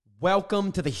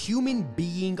Welcome to the Human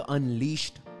Being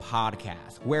Unleashed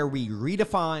podcast, where we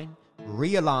redefine,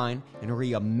 realign, and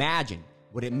reimagine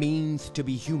what it means to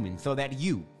be human so that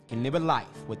you can live a life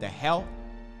with the health,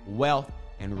 wealth,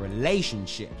 and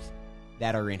relationships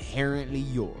that are inherently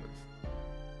yours.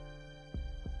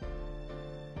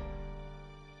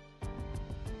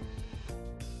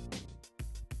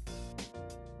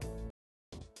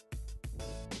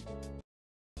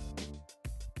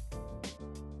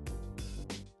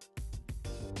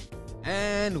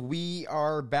 And we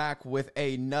are back with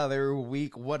another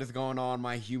week. What is going on,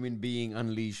 my Human Being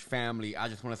Unleashed family? I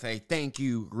just want to say thank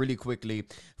you really quickly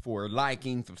for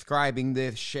liking, subscribing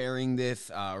this, sharing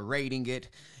this, rating it.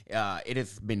 It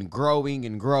has been growing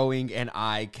and growing, and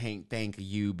I can't thank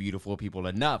you beautiful people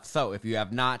enough. So if you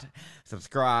have not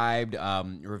subscribed,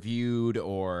 reviewed,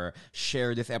 or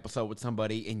shared this episode with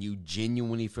somebody and you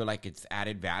genuinely feel like it's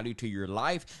added value to your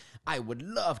life, I would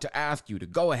love to ask you to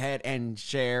go ahead and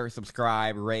share,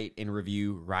 subscribe, rate, and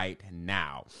review right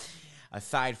now.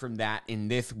 Aside from that, in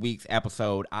this week's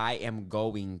episode, I am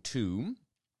going to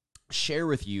share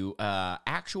with you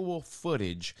actual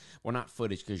footage, well, not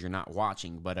footage because you're not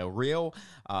watching, but a real,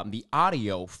 the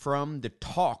audio from the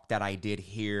talk that I did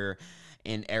here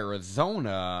in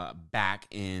Arizona back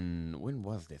in, when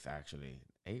was this actually?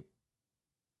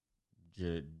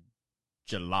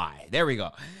 July. There we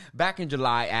go. Back in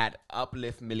July at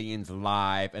Uplift Millions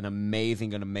Live, an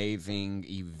amazing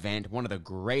event. One of the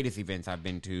greatest events I've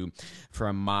been to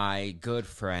from my good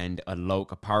friend,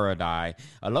 Alok Paradai.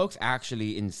 Alok's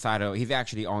actually he's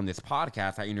actually on this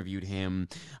podcast. I interviewed him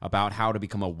about how to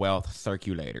become a wealth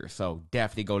circulator. So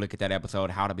definitely go look at that episode,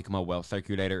 how to become a wealth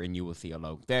circulator, and you will see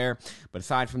Alok there. But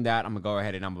aside from that, I'm going to go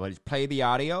ahead and I'm going to play the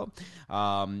audio.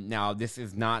 Now, this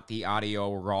is not the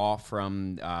audio raw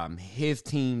from his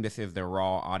team. This is the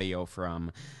raw audio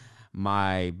from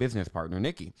my business partner,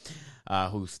 Nikki,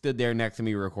 who stood there next to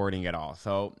me recording it all.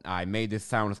 So I made this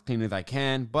sound as clean as I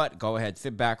can, but go ahead,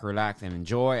 sit back, relax, and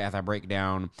enjoy as I break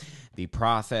down the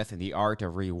process and the art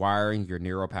of rewiring your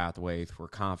neural pathways for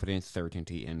confidence,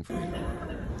 certainty, and freedom.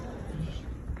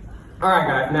 All right,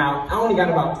 guys. Now, I only got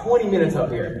about 20 minutes up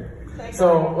here.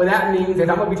 So what that means is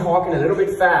I'm going to be talking a little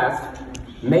bit fast,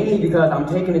 mainly because I'm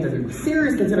taking into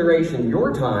serious consideration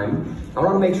your time. I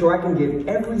want to make sure I can give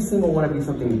every single one of you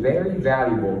something very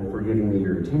valuable for giving me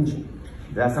your attention.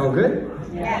 Does that sound good?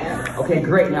 Yes. Okay,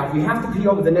 great. Now, if you have to pee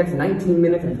over the next 19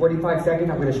 minutes and 45 seconds,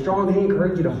 I'm going to strongly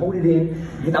encourage you to hold it in,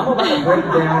 because I'm about to break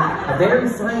down a very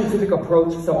scientific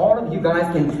approach so all of you guys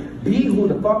can be who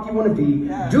the fuck you want to be,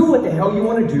 do what the hell you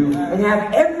want to do, and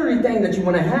have everything that you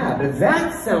want to have. Does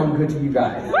that sound good to you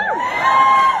guys?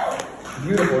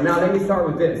 Beautiful. Now, let me start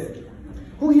with this.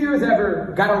 Who here has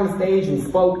ever got on the stage and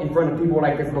spoke in front of people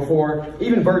like this before,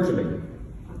 even virtually?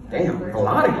 Damn, a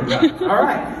lot of you guys. All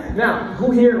right. Now,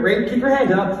 who here, ready? Keep your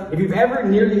hand up if you've ever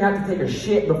nearly had to take a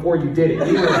shit before you did it.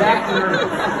 You were that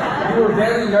nervous. You were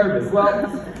very nervous. Well,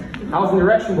 I was an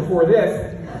erection before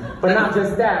this, but not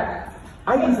just that.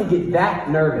 I used to get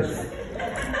that nervous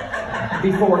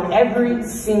before every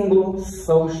single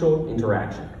social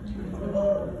interaction.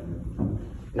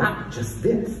 Not just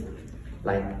this.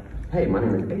 Like, hey, my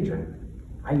name is Adrian.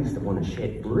 I used to want to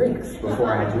shit bricks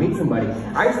before I had to meet somebody.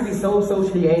 I used to be so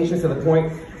socially anxious to the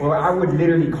point where I would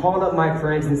literally call up my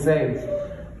friends and say,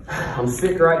 I'm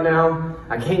sick right now.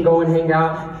 I can't go and hang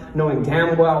out. Knowing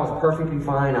damn well I was perfectly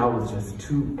fine. I was just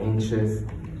too anxious.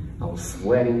 I was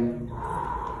sweating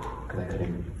because I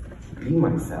couldn't be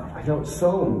myself. I had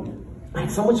so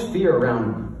much fear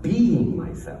around being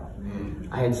myself.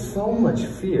 I had so much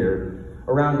fear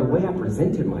around the way I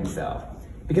presented myself.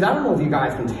 Because I don't know if you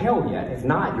guys can tell yet. If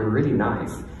not, you're really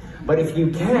nice. But if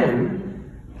you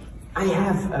can, I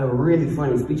have a really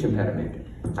funny speech impediment.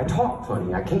 I talk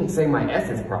funny. I can't say my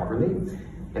S's properly.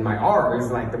 And my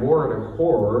R's, like the word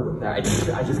horror, I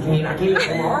can't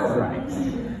get my R's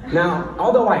right. Now,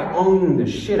 although I own the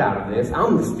shit out of this,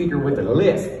 I'm the speaker with the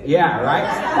list. Yeah, right?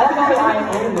 Although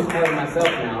I own this part of myself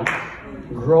now,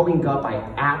 growing up, I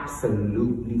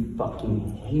absolutely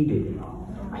fucking hated it.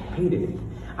 I hated it.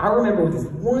 I remember this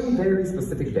one very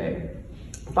specific day,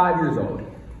 5 years old,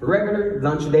 regular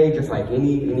lunch day, just like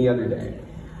any other day.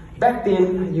 Back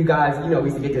then, you guys, we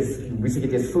used to get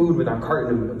this food with our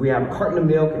carton. We have a carton of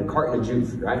milk and a carton of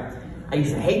juice, right? I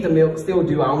used to hate the milk, still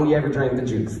do. I only ever drank the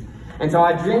juice. And so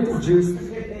I drank this juice,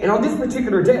 and on this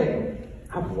particular day,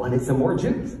 I wanted some more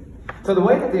juice. So the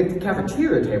way that the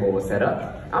cafeteria table was set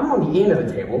up, I'm on the end of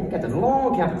the table, got this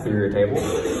long cafeteria table.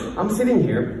 I'm sitting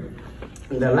here.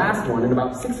 The last one, and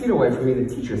about 6 feet away from me,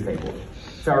 the teacher's table.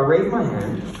 So I raise my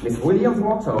hand, Miss Williams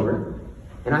walks over,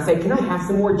 and I say, can I have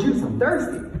some more juice? I'm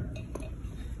thirsty.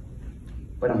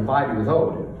 But I'm 5 years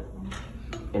old,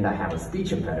 and I have a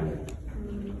speech impediment.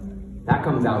 That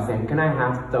comes out saying, can I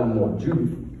have some more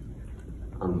juice?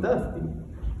 I'm thirsty.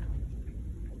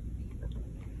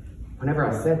 Whenever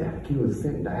I said that, a kid was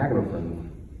sitting diagonal from me.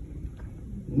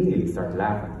 Immediately started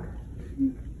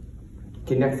laughing.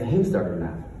 Kid next to him started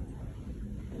laughing.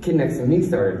 Kid next to me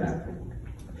started laughing.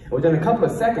 And within a couple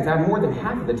of seconds, I had more than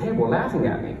half of the table laughing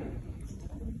at me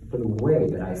for the way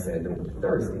that I said that I was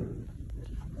thirsty.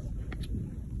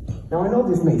 Now I know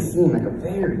this may seem like a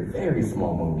very, very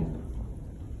small moment,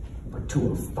 but to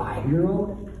a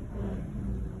 5-year-old,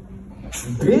 it's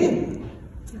big.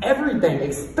 Everything,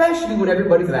 especially when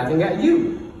everybody's laughing at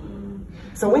you.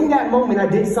 So in that moment, I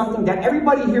did something that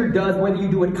everybody here does, whether you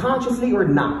do it consciously or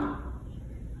not.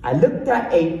 I looked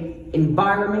at an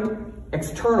environment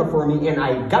external for me, and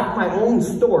I got my own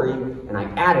story, and I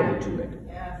added it to it.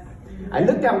 I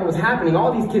looked at what was happening,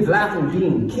 all these kids laughing,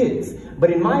 being kids. But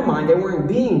in my mind, they weren't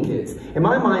being kids. In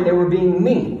my mind, they were being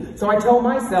me. So I told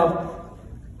myself,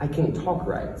 I can't talk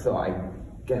right, so I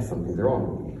guess something's wrong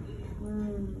with me.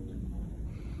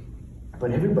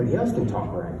 But everybody else can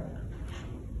talk right.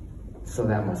 So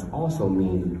that must also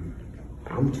mean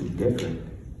I'm too different.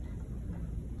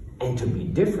 And to be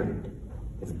different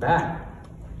is bad.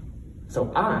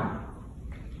 So I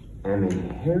am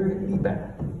inherently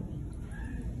bad.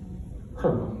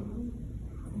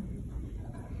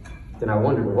 Then I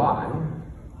wondered why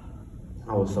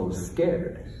I was so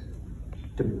scared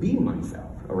to be myself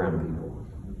around people.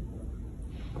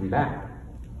 I'm bad.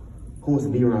 Who wants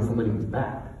to be around somebody who's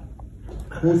bad?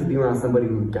 Who wants to be around somebody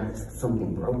who got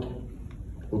something broken?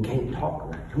 Who can't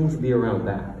talk right? Who wants to be around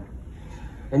that?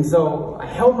 And so I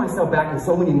held myself back in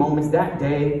so many moments. That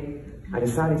day, I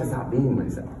decided to stop being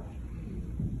myself.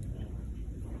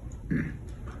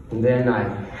 And then I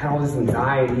had all this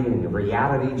anxiety, and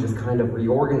reality just kind of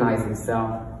reorganized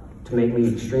itself to make me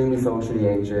extremely socially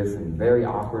anxious and very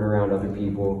awkward around other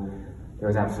people. There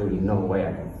was absolutely no way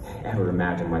I could ever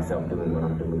imagine myself doing what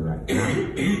I'm doing right now.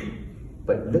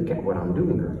 But look at what I'm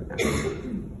doing right now.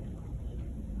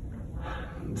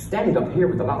 I'm standing up here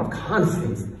with a lot of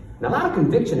confidence and a lot of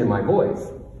conviction in my voice.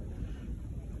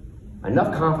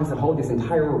 Enough confidence to hold this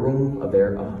entire room of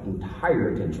their entire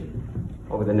attention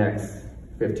over the next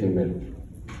 15 minutes,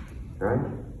 right?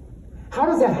 How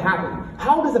does that happen?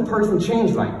 How does a person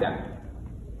change like that?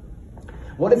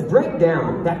 Well, let's break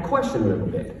down that question a little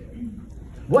bit.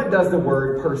 What does the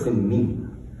word person mean?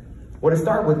 Well, to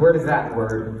start with, where does that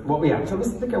word, so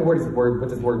let's look at what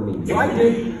this word means. So I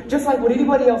did, just like what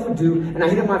anybody else would do, and I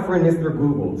hit up my friend Mr.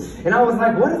 Google, and I was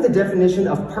like, what is the definition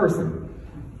of person?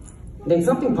 And then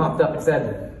something popped up. It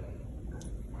said,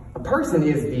 a person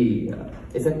is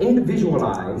it's an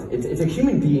individualized, it's a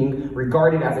human being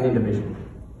regarded as an individual.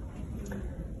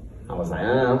 I was like,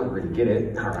 I don't really get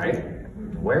it. All right,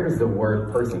 where does the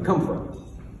word person come from?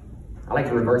 I like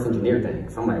to reverse engineer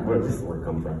things. I'm like, where does this word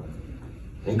come from?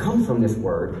 It comes from this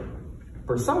word,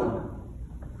 persona.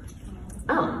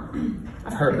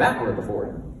 I've heard that word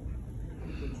before.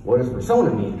 What does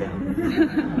persona mean then?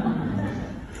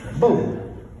 Boom.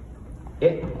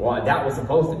 Well, that was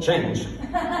supposed to change.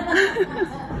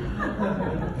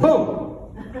 Boom.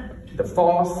 The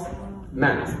false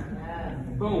mask.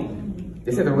 Boom.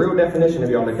 This is the real definition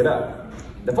if y'all look it up.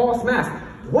 The false mask.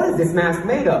 What is this mask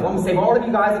made of? I'm gonna save all of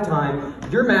you guys the time.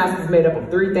 Your mask is made up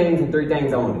of 3 things and 3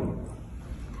 things only.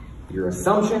 Your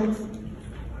assumptions,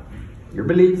 your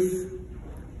beliefs,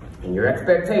 and your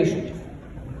expectations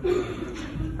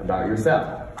about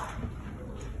yourself.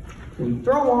 You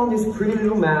throw on this pretty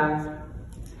little mask,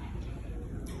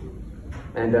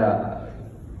 and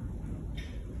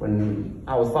when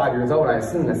I was 5 years old, I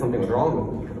assumed that something was wrong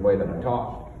with me because of the way that I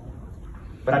talked.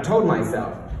 But I told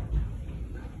myself,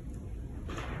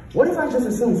 what if I just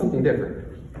assumed something different?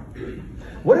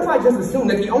 What if I just assume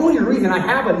that the only reason I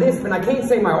have a lisp and I can't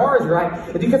say my R's right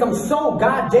is because I'm so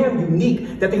goddamn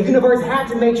unique that the universe had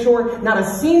to make sure not a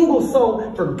single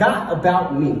soul forgot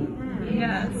about me?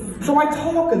 Yes. So I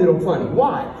talk a little funny.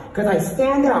 Why? Because I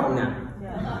stand out now.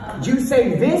 Yeah. You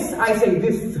say this, I say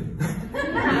this.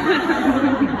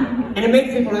 And it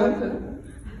makes people know.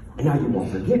 And now you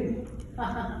won't forget me.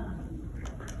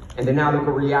 And then now look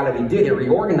what reality did. It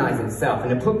reorganized itself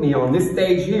and it put me on this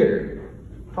stage here,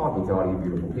 talking to all you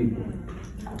beautiful people.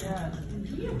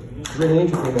 It's really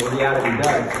interesting what reality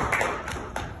does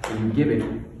when you give it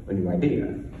a new idea.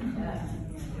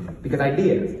 Because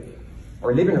ideas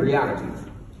are living realities.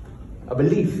 A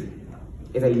belief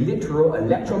is a literal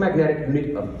electromagnetic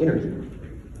unit of energy.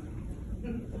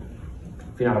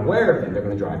 If you're not aware of them, they're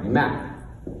going to drive you mad.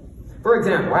 For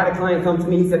example, I had a client come to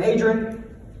me, he said, Adrian,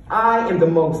 I am the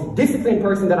most disciplined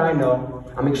person that I know,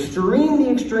 I'm extremely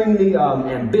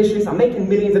ambitious. I'm making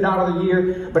millions of dollars a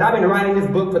year, but I've been writing this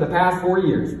book for the past 4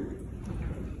 years,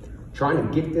 trying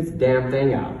to get this damn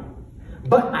thing out.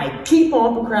 But I keep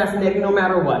on procrastinating no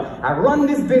matter what. I run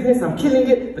this business, I'm killing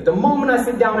it, but the moment I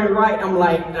sit down and write, I'm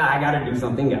like, I gotta do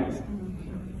something else.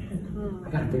 I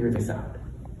gotta figure this out.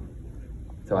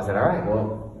 So I said, all right,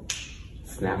 well,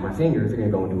 snap my fingers, you're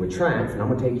gonna go into a trance, and I'm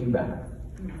gonna take you back.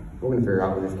 We're gonna figure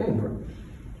out where this came from.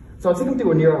 So I took him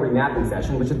through a neural remapping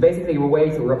session, which is basically a way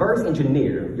to reverse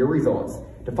engineer your results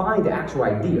to find the actual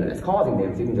idea that's causing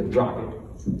them, so you can just drop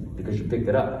it, because you picked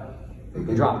it up. You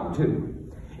can drop them too.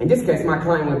 In this case, my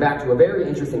client went back to a very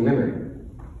interesting memory.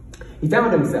 He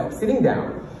found himself sitting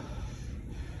down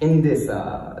in this his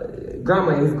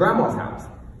grandma's house.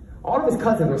 All of his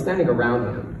cousins were standing around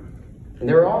him, and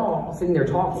they were all sitting there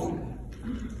talking.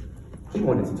 He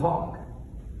wanted to talk,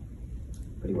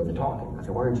 but he wasn't talking. I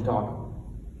said, why aren't you talking?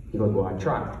 He goes, well, I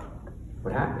tried.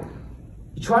 What happened?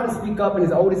 He tried to speak up, and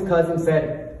his oldest cousin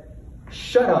said,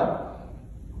 shut up.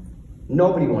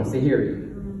 Nobody wants to hear you.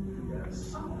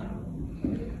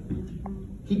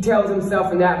 He tells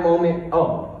himself in that moment,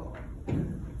 oh,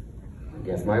 I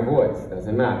guess my voice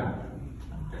doesn't matter.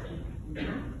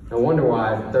 No wonder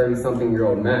why, as a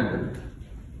 30-something-year-old man,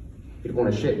 he'd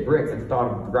want to shit bricks at the thought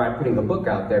of putting a book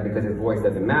out there because his voice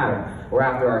doesn't matter. Or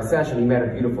after our session, he met a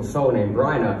beautiful soul named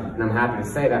Bryna, and I'm happy to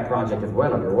say that project is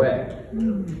well underway.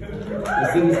 You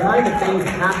see, these kinds of things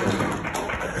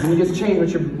happen when you just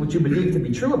change what you believe to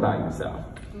be true about yourself.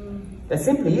 That's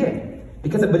simply it.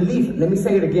 Because a belief, let me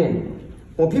say it again,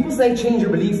 when people say change your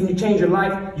beliefs and you change your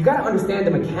life, you gotta understand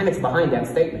the mechanics behind that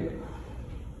statement.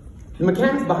 The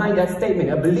mechanics behind that statement,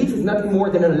 a belief is nothing more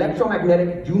than an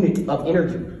electromagnetic unit of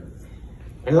energy.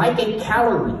 And like a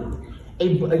calorie,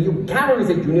 a calorie is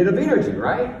a unit of energy,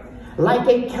 right? Like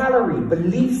a calorie,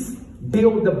 beliefs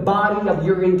build the body of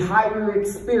your entire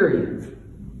experience.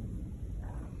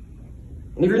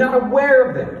 And if you're not aware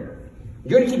of them,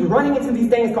 you're going to keep running into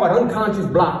these things called unconscious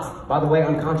blocks. By the way,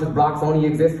 unconscious blocks only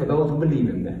exist for those who believe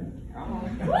in them.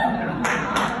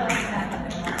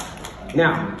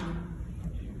 Now,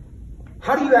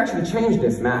 how do you actually change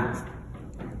this mask?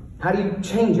 How do you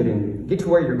change it and get to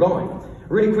where you're going?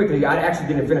 Really quickly, I actually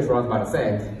didn't finish what I was about to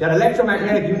say. That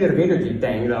electromagnetic unit of energy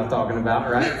thing that I was talking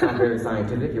about, right? It's not very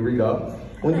scientific. Here we go.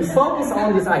 When you focus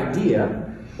on this idea,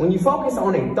 when you focus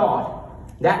on a thought,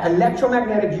 that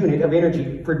electromagnetic unit of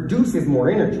energy produces more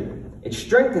energy. It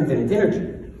strengthens in its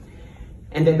energy.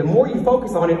 And then the more you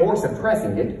focus on it or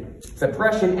suppressing it,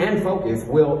 suppression and focus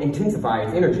will intensify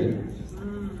its energy.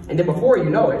 And then before you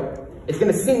know it, it's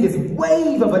going to send this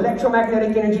wave of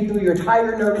electromagnetic energy through your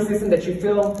entire nervous system that you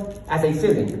feel as a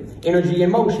feeling. Energy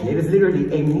in motion. It is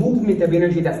literally a movement of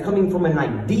energy that's coming from an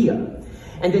idea.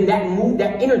 And then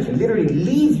that energy literally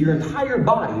leaves your entire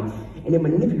body and it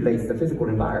manipulates the physical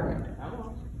environment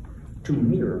to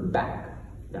mirror back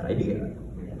that idea.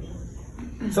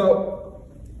 So,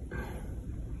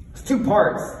 there's two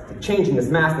parts to changing this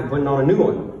mask and putting on a new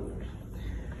one.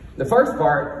 The first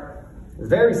part is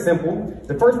very simple.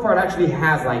 The first part actually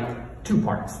has like 2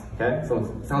 parts, okay? So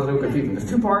it sounds a little confusing. There's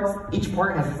 2 parts. Each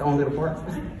part has its own little parts.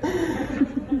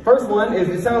 First one is,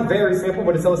 it sounds very simple,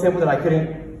 but it's so simple that I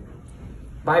couldn't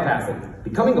bypass it.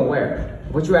 Becoming aware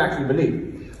of what you actually believe.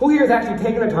 Who here has actually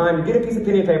taken the time to get a piece of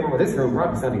pen and paper, well this room,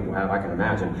 probably some people have, I can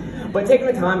imagine, but taking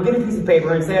the time, get a piece of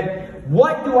paper and said,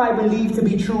 what do I believe to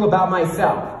be true about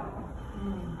myself?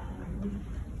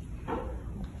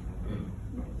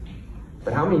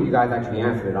 But how many of you guys actually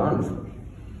answered it honestly?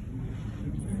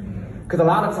 Because a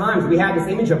lot of times we have this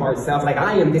image of ourselves, like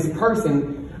I am this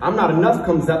person, I'm not enough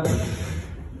comes up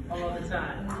all the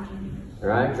time.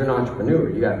 Right? If you're an entrepreneur,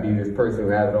 you got to be this person who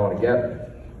has it all together.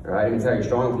 All right, you can tell you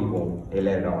strong people, they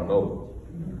let it all go.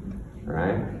 All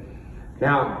right?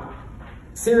 Now,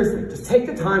 seriously, just take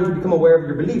the time to become aware of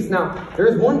your beliefs. Now, there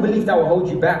is one belief that will hold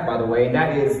you back, by the way, and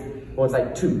that is, well, it's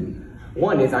like 2.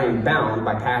 One is I am bound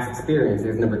by past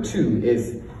experiences. Number 2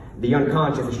 is the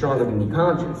unconscious is stronger than the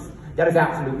conscious. That is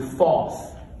absolutely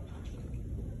false.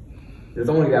 It's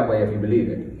only that way if you believe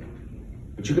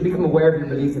it. But you can become aware of your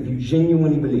beliefs if you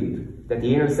genuinely believe that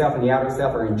the inner self and the outer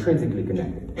self are intrinsically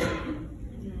connected.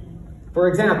 For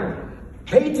example,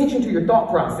 pay attention to your thought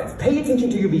process, pay attention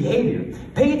to your behavior,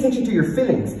 pay attention to your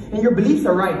feelings, and your beliefs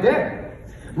are right there.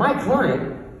 My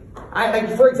client,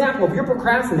 for example, if you're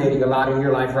procrastinating a lot in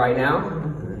your life right now,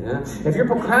 if you're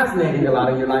procrastinating a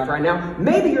lot in your life right now,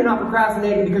 maybe you're not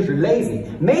procrastinating because you're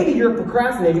lazy. Maybe you're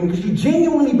procrastinating because you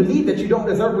genuinely believe that you don't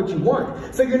deserve what you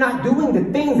want. So you're not doing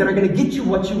the things that are going to get you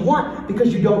what you want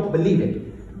because you don't believe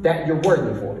it. that you're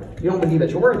worthy for it. You don't believe that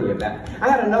you're worthy of that. I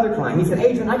had another client. He said,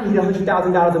 Adrian, I can hit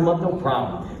 $100,000 a month, no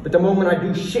problem. But the moment I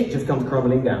do, shit just comes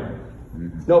crumbling down.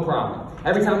 No problem.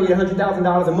 Every time you hit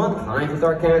 $100,000 a month, clients will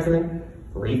start canceling,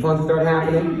 refunds will start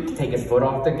happening, take his foot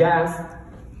off the gas.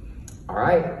 All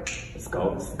right, let's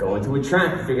go into a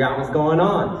track to figure out what's going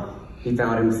on. He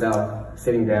found himself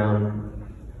sitting down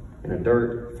in a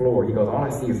dirt floor. He goes, all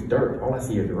I see is dirt. All I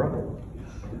see is rubble.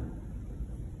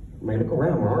 Man, look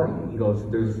around, where are you? He goes,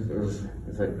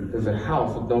 there's a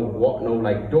house with no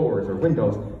like doors or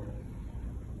windows.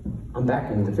 I'm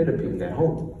back in the Philippines at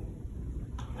home.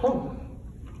 Home.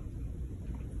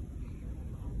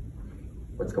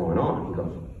 What's going on? He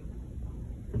goes,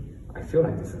 I feel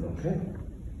like this is okay,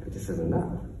 but this is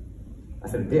enough. I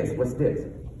said, this, what's this?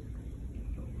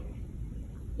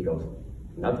 He goes,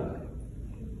 nothing.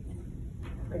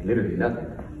 Like literally nothing.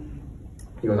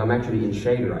 He goes, I'm actually in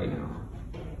shade right now.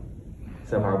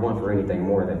 So if I want for anything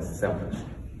more, that's selfish.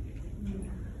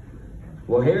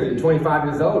 Well, here you're 25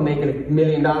 years old, making $1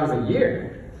 million a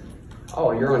year.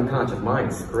 Oh, your unconscious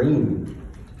mind screamed.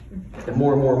 The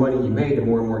more and more money you made, the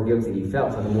more and more guilty he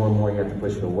felt, so the more and more you had to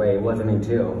push it away. It wasn't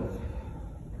until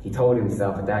he told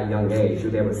himself at that young age, he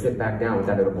was able to sit back down with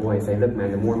that little boy and say, look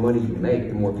man, the more money you make,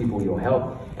 the more people you'll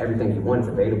help. Everything you want is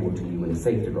available to you and it's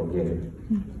safe to go get it.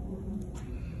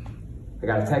 I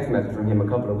got a text message from him a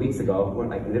couple of weeks ago,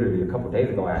 like literally a couple of days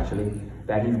ago actually,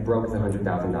 that he's broke his $100,000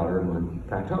 a month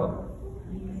plateau.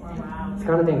 Wow. These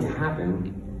kind of things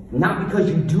happen, not because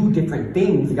you do different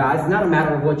things, guys. It's not a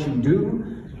matter of what you do.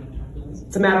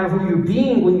 It's a matter of who you're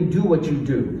being when you do what you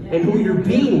do. And who you're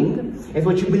being is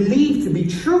what you believe to be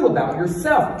true about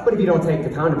yourself. But if you don't take the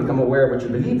time to become aware of what you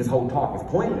believe, this whole talk is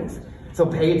pointless. So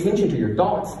pay attention to your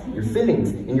thoughts, your feelings,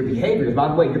 and your behaviors. By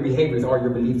the way, your behaviors are your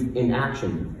beliefs in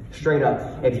action. Straight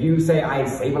up. If you say, I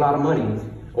save a lot of money,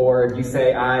 or if you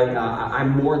say, I'm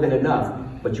more than enough,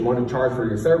 but you want to charge for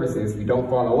your services, you don't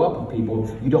follow up with people,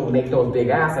 you don't make those big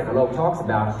asks like Alo talks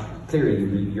about,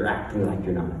 clearly you're acting like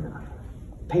you're not enough.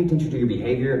 Pay attention to your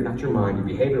behavior, not your mind. Your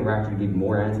behavior will actually give you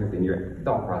more answers than your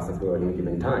thought process will at any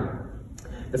given time.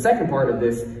 The second part of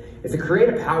this is to create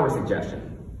a power suggestion.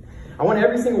 I want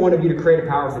every single one of you to create a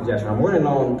power suggestion. I'm running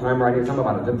low on time right here, so I'm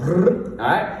about to, all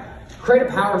right? Create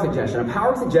a power suggestion. A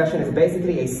power suggestion is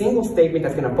basically a single statement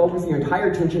that's going to focus your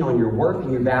entire attention on your worth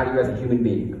and your value as a human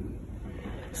being.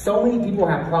 So many people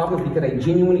have problems because they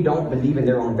genuinely don't believe in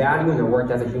their own value and their worth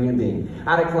as a human being.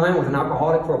 I had a client who was an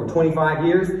alcoholic for over 25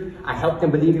 years. I helped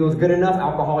him believe he was good enough.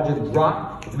 Alcohol just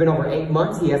dropped. It's been over 8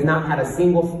 months. He has not had a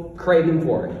single craving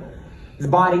for it. His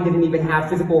body didn't even have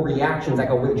physical reactions like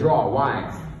a withdrawal.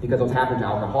 Why? Because those happen to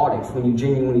alcoholics. When you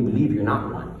genuinely believe you're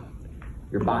not one,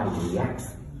 your body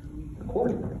reacts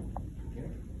accordingly.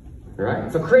 All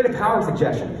right? So create a power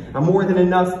suggestion. I'm more than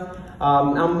enough.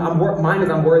 Mine is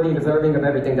I'm worthy and deserving of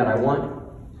everything that I want.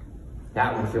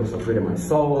 That one feels so good in my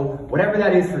soul. Whatever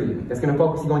that is for you, that's going to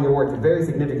focus you on your worth. It's very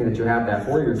significant that you have that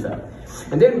for yourself.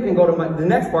 And then we can go to the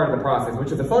next part of the process,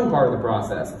 which is the fun part of the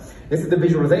process. This is the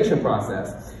visualization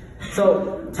process.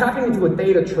 So tapping into a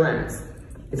theta trance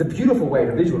is a beautiful way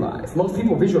to visualize. Most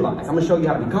people visualize. I'm going to show you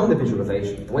how to become the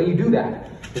visualization. The way you do that,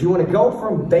 if you want to go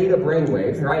from beta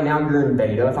brainwaves, right now you're in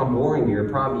beta. If I'm boring you, you're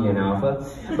probably in alpha.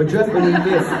 But just beneath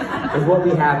this is what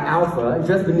we have alpha.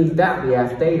 Just beneath that we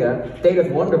have theta. Theta's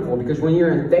wonderful because when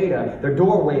you're in theta, the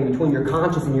doorway between your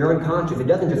conscious and your unconscious, it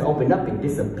doesn't just open up, it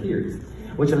disappears,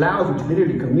 which allows you to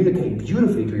literally communicate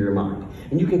beautifully to your mind.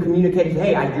 And you can communicate,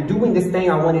 hey, you're doing this thing,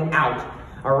 I want it out.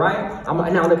 All right?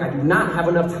 Now look, I do not have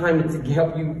enough time to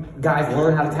help you guys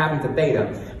learn how to tap into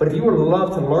theta. But if you would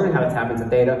love to learn how to tap into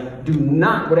theta, do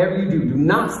not, whatever you do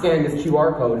not scan this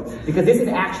QR code, because this is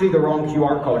actually the wrong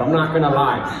QR code. I'm not going to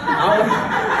lie.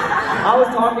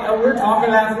 We were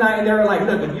talking last night and they were like,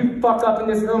 look, if you fuck up in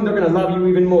this room, they're going to love you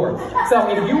even more. So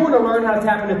if you want to learn how to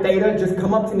tap into theta, just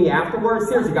come up to me afterwards.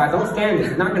 Seriously, guys, don't scan this.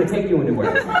 It's not going to take you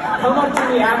anywhere. Come up to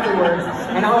me afterwards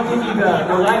and I'll give you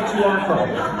the right QR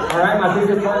code. All right? My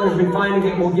business partner's been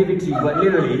finding it. We'll give it to you. But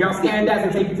literally, if y'all scan that,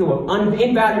 it'll take you to an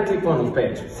invalid ClickFunnels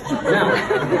page.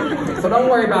 Now, so don't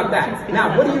worry about that.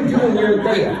 Now, what do you do when you're in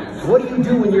theta? What do you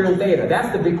do when you're in theta?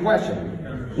 That's the big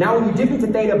question. Now, when you dip into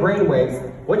theta brainwaves,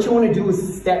 what you want to do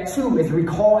is step 2 is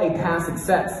recall a past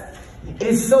success. It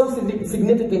is so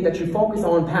significant that you focus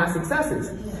on past successes.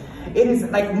 It is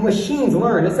like machines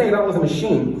learn. Let's say if I was a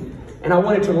machine and I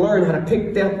wanted to learn how to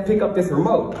pick up this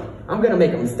remote. I'm going to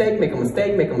make a mistake, make a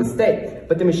mistake, make a mistake.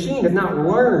 But the machine does not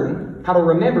learn how to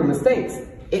remember mistakes.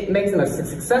 It makes a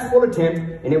successful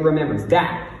attempt and it remembers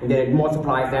that. And then it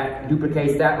multiplies that,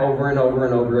 duplicates that over and over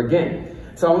and over again.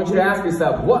 So I want you to ask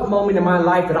yourself, what moment in my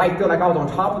life did I feel like I was on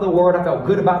top of the world? I felt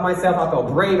good about myself. I felt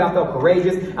brave. I felt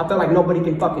courageous. I felt like nobody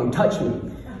can fucking touch me,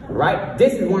 right?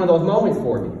 This is one of those moments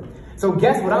for me. So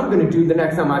guess what I'm going to do the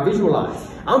next time I visualize?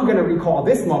 I'm going to recall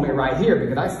this moment right here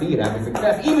because I see it as a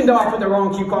success, even though I put the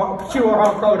wrong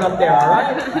QR code up there, all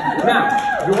right?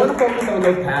 Now, you want to focus on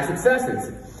those past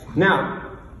successes.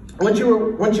 Now, once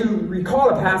you recall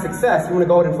a past success, you want to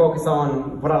go ahead and focus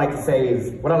on what I like to say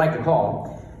is, what I like to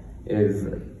call is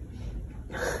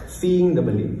seeing the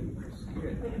belief.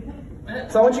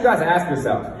 So I want you guys to ask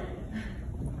yourself,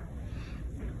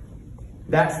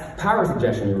 that's power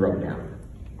suggestion you wrote down.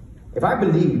 If I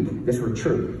believed this were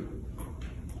true,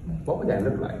 what would that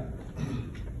look like?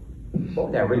 What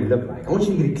would that really look like? I want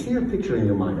you to get a clear picture in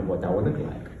your mind of what that would look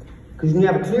like. Because when you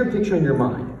have a clear picture in your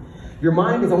mind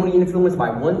is only influenced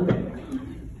by one thing.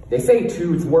 They say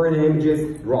too, it's word and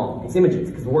images. Wrong. It's images,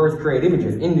 because words create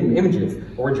images, images,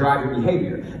 or drive your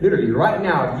behavior. Literally, right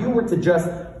now, if you were to just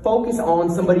focus on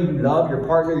somebody you love, your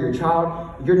partner, your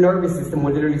child, your nervous system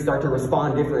will literally start to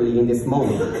respond differently in this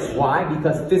moment. Why?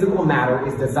 Because physical matter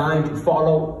is designed to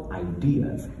follow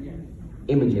ideas,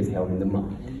 images held in the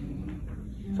mind.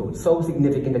 So it's so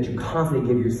significant that you constantly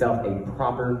give yourself a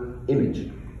proper image,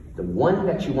 the one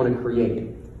that you want to create.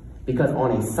 Because on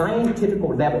a scientific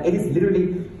level, it is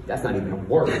literally, that's not even a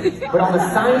word, but on a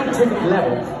scientific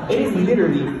level, it is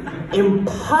literally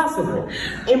impossible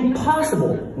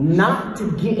not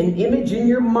to get an image in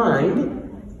your mind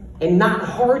and not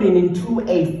harden into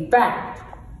a fact.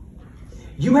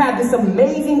 You have this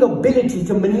amazing ability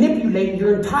to manipulate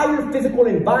your entire physical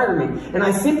environment, and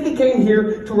I simply came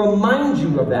here to remind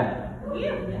you of that.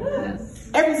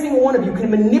 Every single one of you can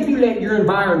manipulate your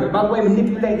environment. By the way,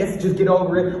 manipulate, let's just get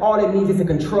over it. All it means is to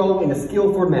control in a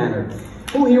skillful manner.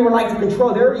 Who here would like to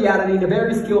control their reality in a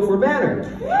very skillful manner?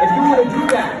 If you want to do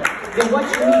that, then what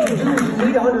you need to do is you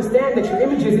need to understand that your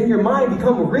images in your mind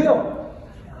become real.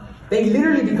 They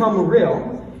literally become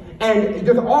real. And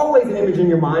there's always an image in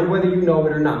your mind, whether you know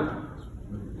it or not.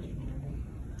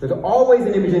 There's always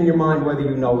an image in your mind, whether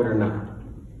you know it or not.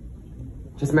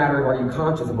 Just a matter of, are you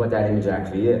conscious of what that image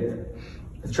actually is?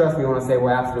 Because trust me when I say will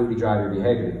absolutely drive your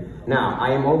behavior. Now, I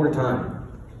am over time,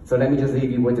 so let me just leave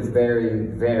you with this very,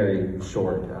 very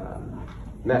short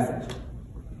message.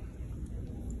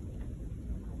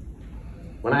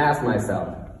 When I asked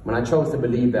myself, when I chose to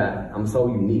believe that I'm so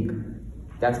unique,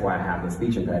 that's why I have this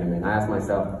speech impediment, I asked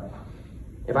myself,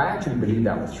 if I actually believed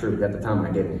that was true, at the time I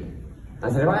didn't.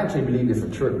 I said, if I actually believed this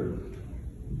was true,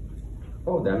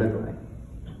 what would that look like?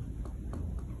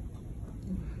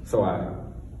 So I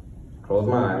closed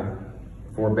my eyes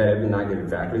before bed, and I did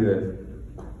exactly this.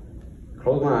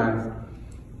 Closed my eyes,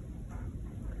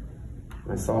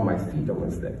 and I saw my feet on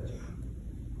the stage.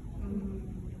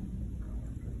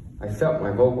 I felt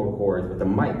my vocal cords with the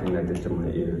mic connected to my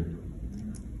ear.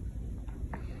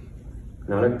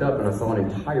 And I looked up and I saw an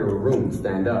entire room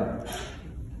stand up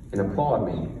and applaud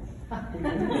me.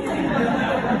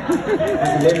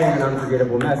 Delivering an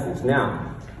unforgettable message.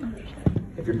 Now,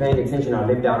 if you're paying attention, I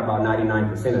lived out about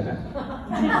 99% of that.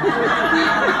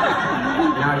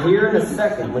 Now here in a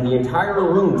second, when the entire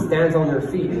room stands on their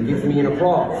feet and gives me an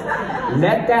applause,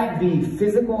 let that be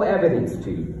physical evidence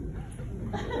to you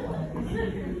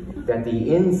that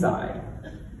the inside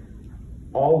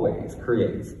always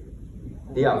creates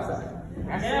the outside.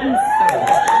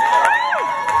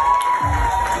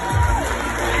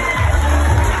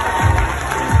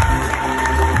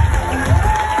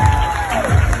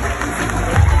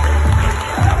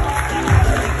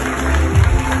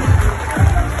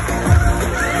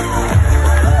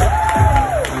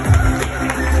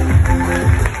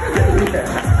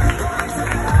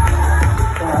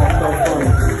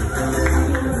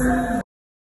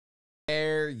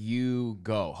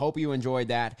 Go. Hope you enjoyed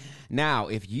that. Now,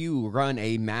 if you run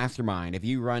a mastermind, if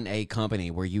you run a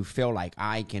company where you feel like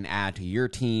I can add to your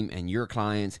team and your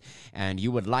clients, and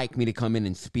you would like me to come in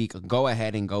and speak, go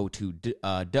ahead and go to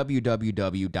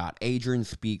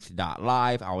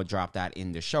www.adrianspeaks.live. I will drop that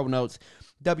in the show notes.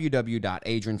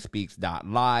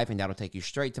 www.adrianspeaks.live, and that'll take you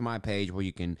straight to my page where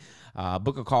you can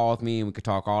book a call with me and we could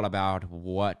talk all about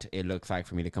what it looks like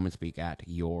for me to come and speak at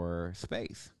your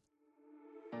space.